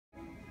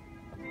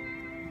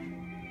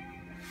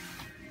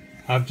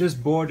I've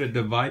just boarded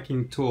the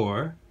Viking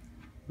Tor,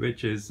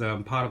 which is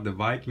part of the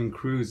Viking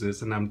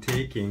Cruises, and I'm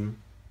taking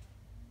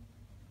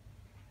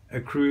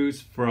a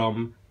cruise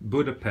from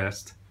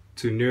Budapest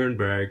to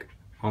Nuremberg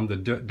on the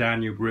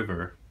Danube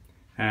River.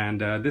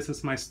 And this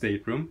is my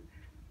stateroom.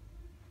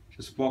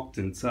 Just walked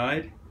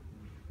inside.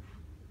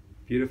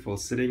 Beautiful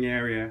sitting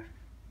area.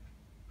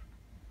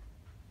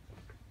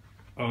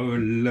 Oh,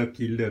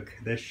 looky look,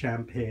 there's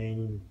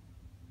champagne.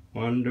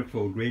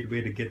 Wonderful, great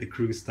way to get the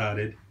cruise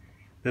started.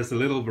 There's a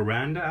little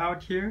veranda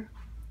out here.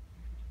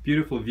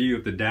 Beautiful view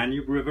of the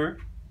Danube River.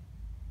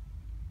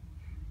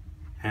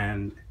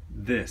 And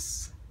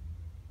this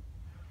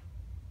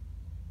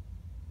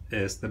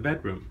is the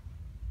bedroom.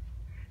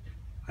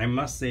 I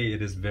must say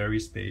it is very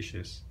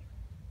spacious.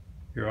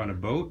 You're on a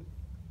boat,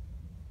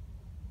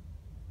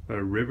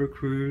 a river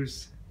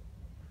cruise.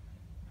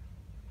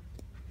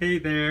 Hey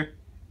there.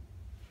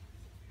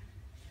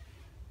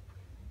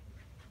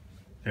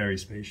 Very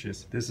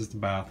spacious. This is the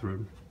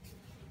bathroom.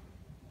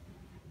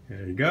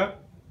 There you go.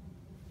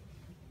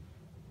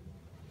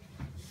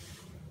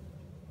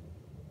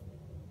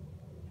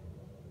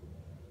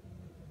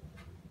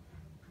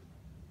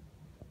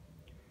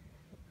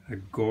 A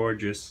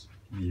gorgeous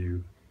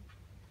view.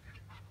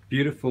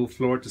 Beautiful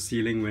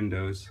floor-to-ceiling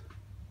windows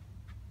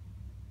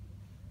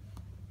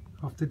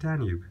of the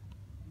Danube.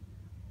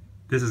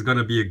 This is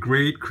gonna be a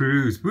great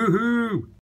cruise. Woohoo!